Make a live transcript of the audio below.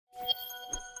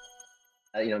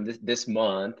this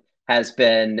month has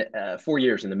been 4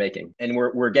 years in the making, and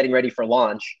we're getting ready for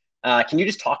launch. Can you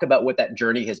just talk about what that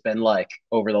journey has been like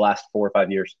over the last 4 or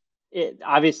 5 years? It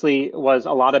obviously was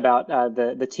a lot about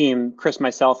the team, Chris,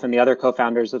 myself, and the other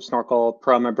co-founders of Snorkel,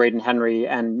 Paroma, Braden Henry,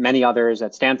 and many others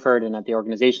at Stanford and at the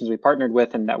organizations we partnered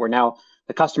with, and that we're now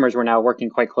the customers we're now working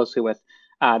quite closely with.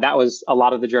 That was a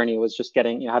lot of the journey. It was just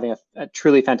getting, having a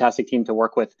truly fantastic team to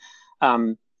work with.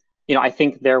 Um, I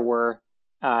think there was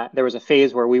a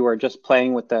phase where we were just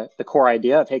playing with the core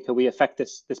idea of, hey, could we affect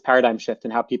this paradigm shift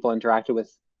in how people interacted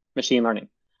with machine learning?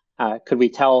 Could we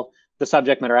tell the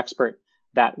subject matter expert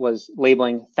that was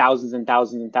labeling thousands and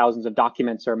thousands and thousands of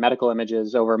documents or medical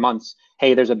images over months,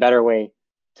 hey, there's a better way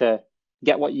to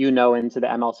get what you know into the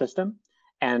ML system,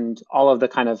 and all of the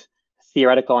kind of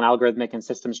theoretical and algorithmic and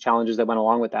systems challenges that went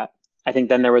along with that. I think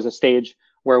then there was a stage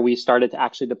where we started to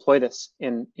actually deploy this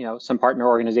in some partner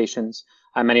organizations,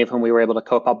 many of whom we were able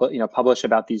to publish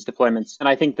about these deployments. And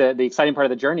I think the exciting part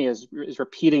of the journey is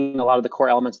repeating a lot of the core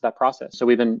elements of that process. So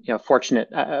we've been fortunate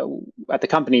at the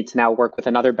company to now work with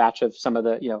another batch of some of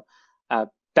the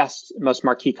best, most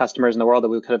marquee customers in the world that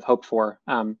we could have hoped for.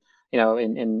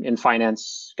 In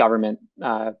finance, government,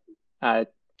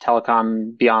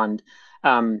 telecom, beyond.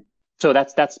 So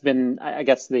that's been, I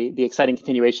guess, the exciting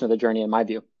continuation of the journey in my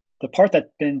view. The part that's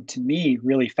been to me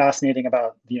really fascinating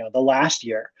about the last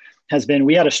year has been,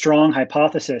 we had a strong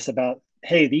hypothesis about,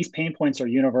 hey, these pain points are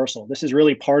universal. This is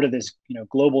really part of this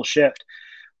global shift.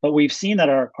 But we've seen that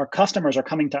our customers are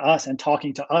coming to us and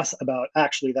talking to us about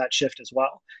actually that shift as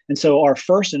well. And so our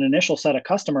first and initial set of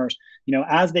customers,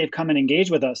 as they've come and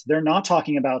engaged with us, they're not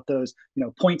talking about those,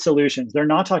 point solutions. They're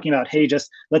not talking about, hey, just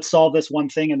let's solve this one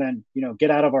thing and then,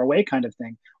 get out of our way kind of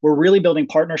thing. We're really building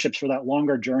partnerships for that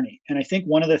longer journey. And I think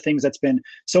one of the things that's been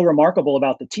so remarkable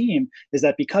about the team is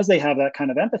that because they have that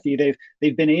kind of empathy,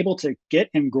 they've been able to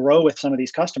get and grow with some of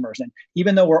these customers. And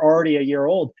even though we're already a year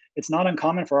old, it's not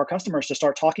uncommon for our customers to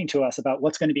start talking to us about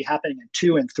what's going to be happening in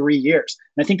 2 and 3 years.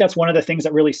 And I think that's one of the things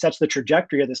that really sets the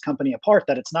trajectory of this company apart,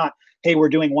 that it's not, hey, we're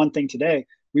doing one thing today.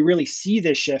 We really see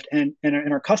this shift, and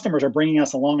our customers are bringing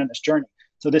us along on this journey.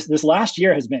 So this last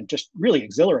year has been just really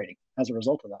exhilarating as a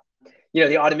result of that.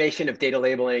 The automation of data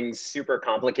labeling is super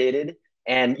complicated.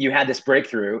 And you had this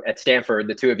breakthrough at Stanford,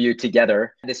 the two of you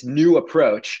together, this new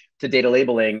approach to data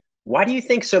labeling. Why do you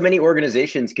think so many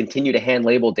organizations continue to hand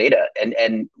label data?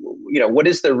 And what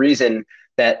is the reason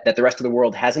that the rest of the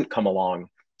world hasn't come along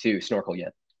to Snorkel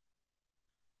yet?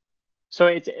 So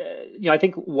it's I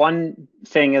think one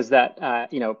thing is that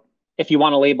if you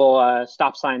want to label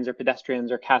stop signs or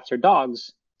pedestrians or cats or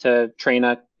dogs to train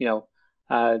a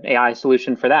AI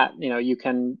solution for that, you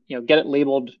can get it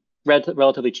labeled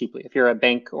relatively cheaply. If you're a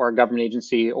bank or a government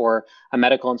agency or a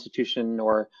medical institution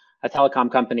or a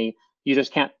telecom company, you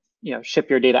just can't ship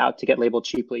your data out to get labeled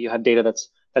cheaply. You have data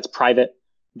that's private,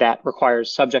 that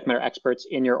requires subject matter experts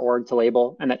in your org to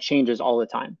label, and that changes all the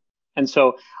time. And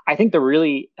so I think the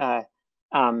really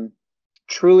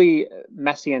truly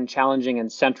messy and challenging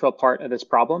and central part of this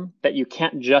problem that you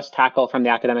can't just tackle from the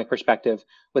academic perspective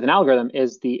with an algorithm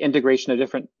is the integration of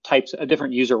different types of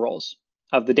different user roles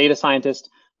of the data scientist,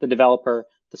 the developer,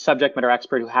 the subject matter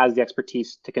expert who has the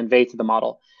expertise to convey to the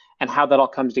model, and how that all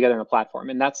comes together in a platform.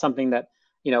 And that's something that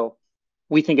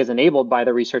we think is enabled by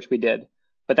the research we did,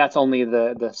 but that's only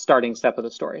the starting step of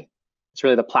the story. It's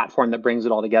really the platform that brings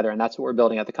it all together, and that's what we're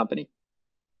building at the company.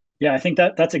 Yeah, I think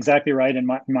that's exactly right in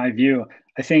my view.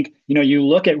 I think, you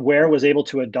look at where was able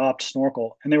to adopt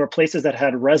Snorkel, and there were places that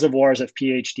had reservoirs of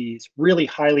PhDs, really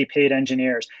highly paid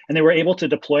engineers, and they were able to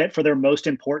deploy it for their most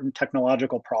important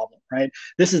technological problem, right?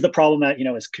 This is the problem that,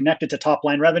 is connected to top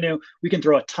line revenue. We can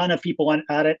throw a ton of people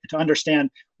at it to understand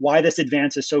why this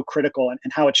advance is so critical and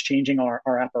how it's changing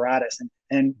our apparatus,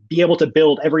 and be able to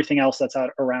build everything else that's out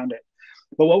around it.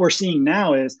 But what we're seeing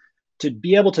now is, to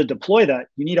be able to deploy that,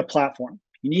 you need a platform.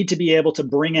 You need to be able to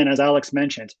bring in, as Alex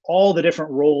mentioned, all the different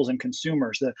roles and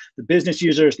consumers, the business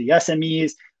users, the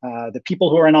SMEs, the people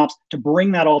who are in ops, to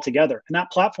bring that all together. And that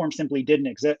platform simply didn't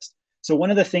exist. So one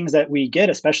of the things that we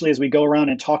get, especially as we go around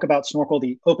and talk about Snorkel,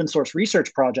 the open source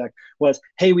research project, was,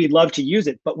 hey, we'd love to use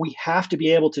it, but we have to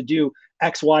be able to do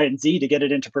X, Y, and Z to get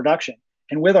it into production.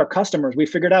 And with our customers, we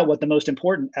figured out what the most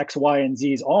important X, Y, and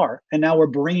Zs are. And now we're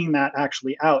bringing that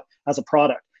actually out as a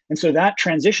product. And so that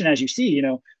transition, as you see,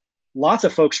 lots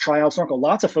of folks try out Snorkel,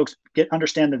 lots of folks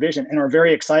understand the vision and are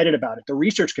very excited about it. The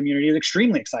research community is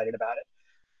extremely excited about it.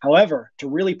 However, to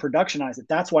really productionize it,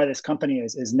 that's why this company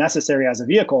is necessary as a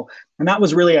vehicle. And that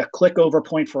was really a click over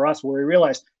point for us, where we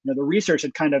realized, the research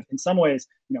had kind of, in some ways,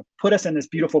 put us in this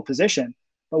beautiful position,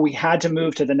 but we had to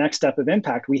move to the next step of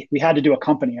impact. We had to do a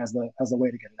company as the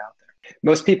way to get it out there.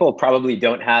 Most people probably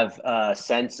don't have a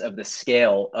sense of the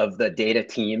scale of the data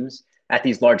teams at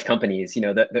these large companies. You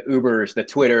know, the Ubers, the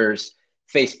Twitters,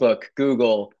 Facebook,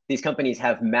 Google. These companies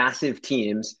have massive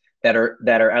teams that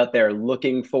are out there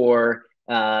looking for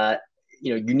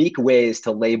unique ways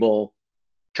to label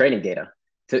training data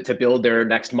to build their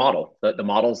next model, the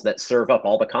models that serve up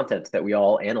all the content that we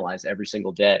all analyze every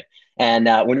single day. And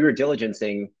when we were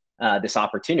diligencing this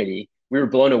opportunity, we were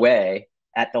blown away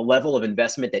at the level of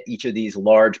investment that each of these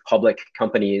large public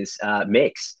companies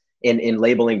makes in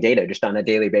labeling data just on a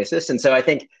daily basis. And so I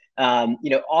think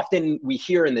often we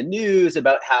hear in the news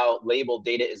about how labeled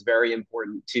data is very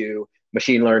important to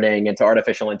machine learning and to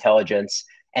artificial intelligence,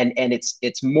 and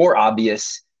it's more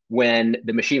obvious when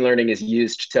the machine learning is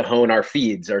used to hone our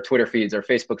feeds, our Twitter feeds, our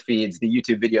Facebook feeds, the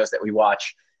YouTube videos that we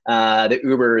watch, the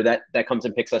Uber that comes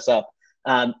and picks us up.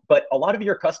 But a lot of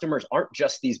your customers aren't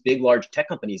just these big, large tech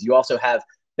companies. You also have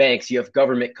banks, you have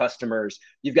government customers,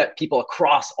 you've got people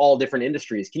across all different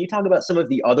industries. Can you talk about some of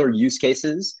the other use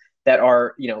cases that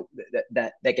are,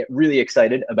 that get really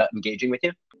excited about engaging with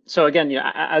you? So again,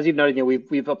 as you've noted,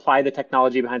 we've applied the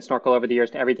technology behind Snorkel over the years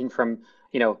to everything from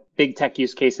big tech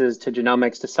use cases to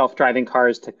genomics to self-driving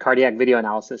cars to cardiac video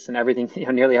analysis and everything,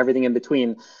 nearly everything in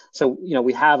between. So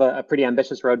we have a pretty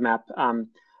ambitious roadmap.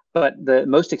 But the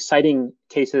most exciting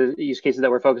use cases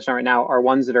that we're focused on right now are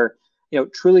ones that are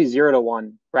truly 0 to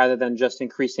 1 rather than just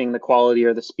increasing the quality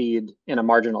or the speed in a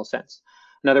marginal sense.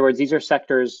 In other words, these are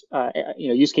sectors,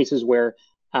 use cases where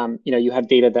you have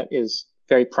data that is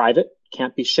very private,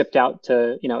 can't be shipped out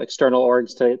to external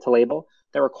orgs to label,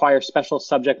 that require special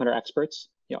subject matter experts,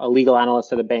 a legal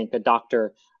analyst at a bank, a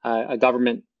doctor, a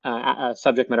government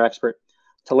subject matter expert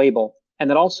to label, and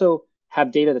that also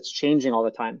have data that's changing all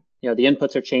the time. The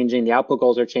inputs are changing, the output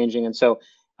goals are changing, and so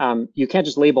you can't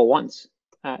just label once.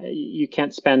 You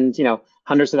can't spend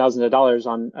hundreds of thousands of dollars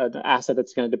on an asset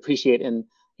that's going to depreciate in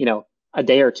a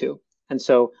day or two. And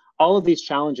so all of these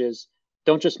challenges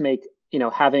don't just make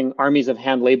having armies of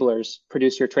hand labelers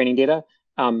produce your training data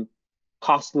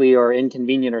costly or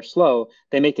inconvenient or slow.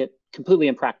 They make it completely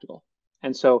impractical.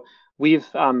 And so we've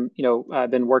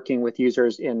been working with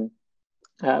users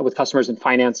with customers in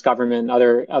finance, government,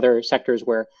 other sectors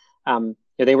where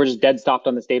they were just dead stopped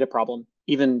on this data problem,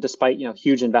 even despite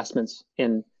huge investments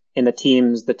in the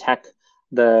teams, the tech,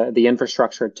 the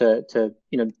infrastructure to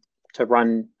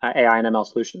run AI and ML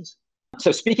solutions.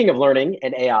 So speaking of learning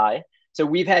and AI, so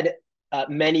we've had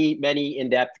many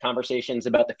in-depth conversations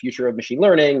about the future of machine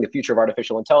learning, the future of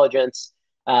artificial intelligence.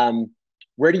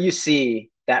 Where do you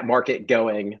see that market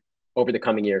going over the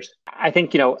coming years? I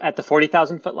think at the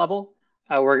 40,000 foot level,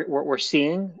 we're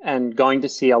seeing and going to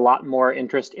see a lot more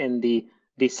interest in the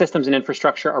systems and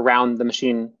infrastructure around the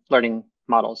machine learning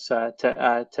models.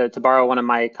 To borrow one of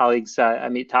my colleagues,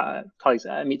 Amit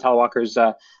Talwalkar's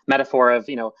metaphor of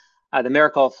the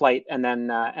miracle of flight, and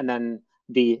then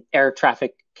the air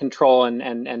traffic control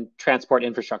and transport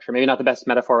infrastructure. Maybe not the best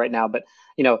metaphor right now, but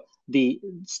the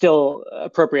still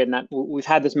appropriate in that we've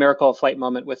had this miracle of flight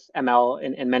moment with ML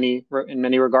in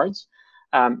many regards.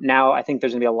 Now I think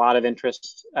there's going to be a lot of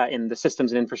interest in the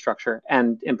systems and infrastructure,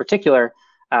 and in particular,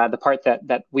 the part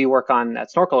that we work on at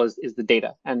Snorkel is the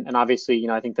data. And obviously,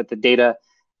 I think that the data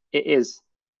is,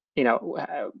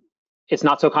 it's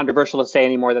not so controversial to say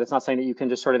anymore that it's not something that you can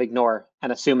just sort of ignore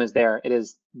and assume is there. It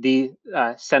is the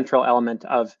central element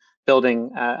of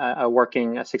building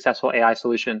a successful AI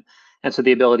solution. And so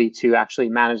the ability to actually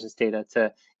manage this data,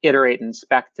 to iterate and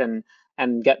inspect and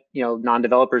get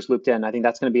non-developers looped in, I think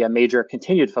that's going to be a major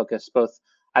continued focus both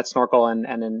at Snorkel and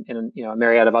in a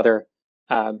myriad of other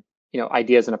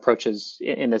ideas and approaches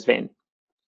in this vein.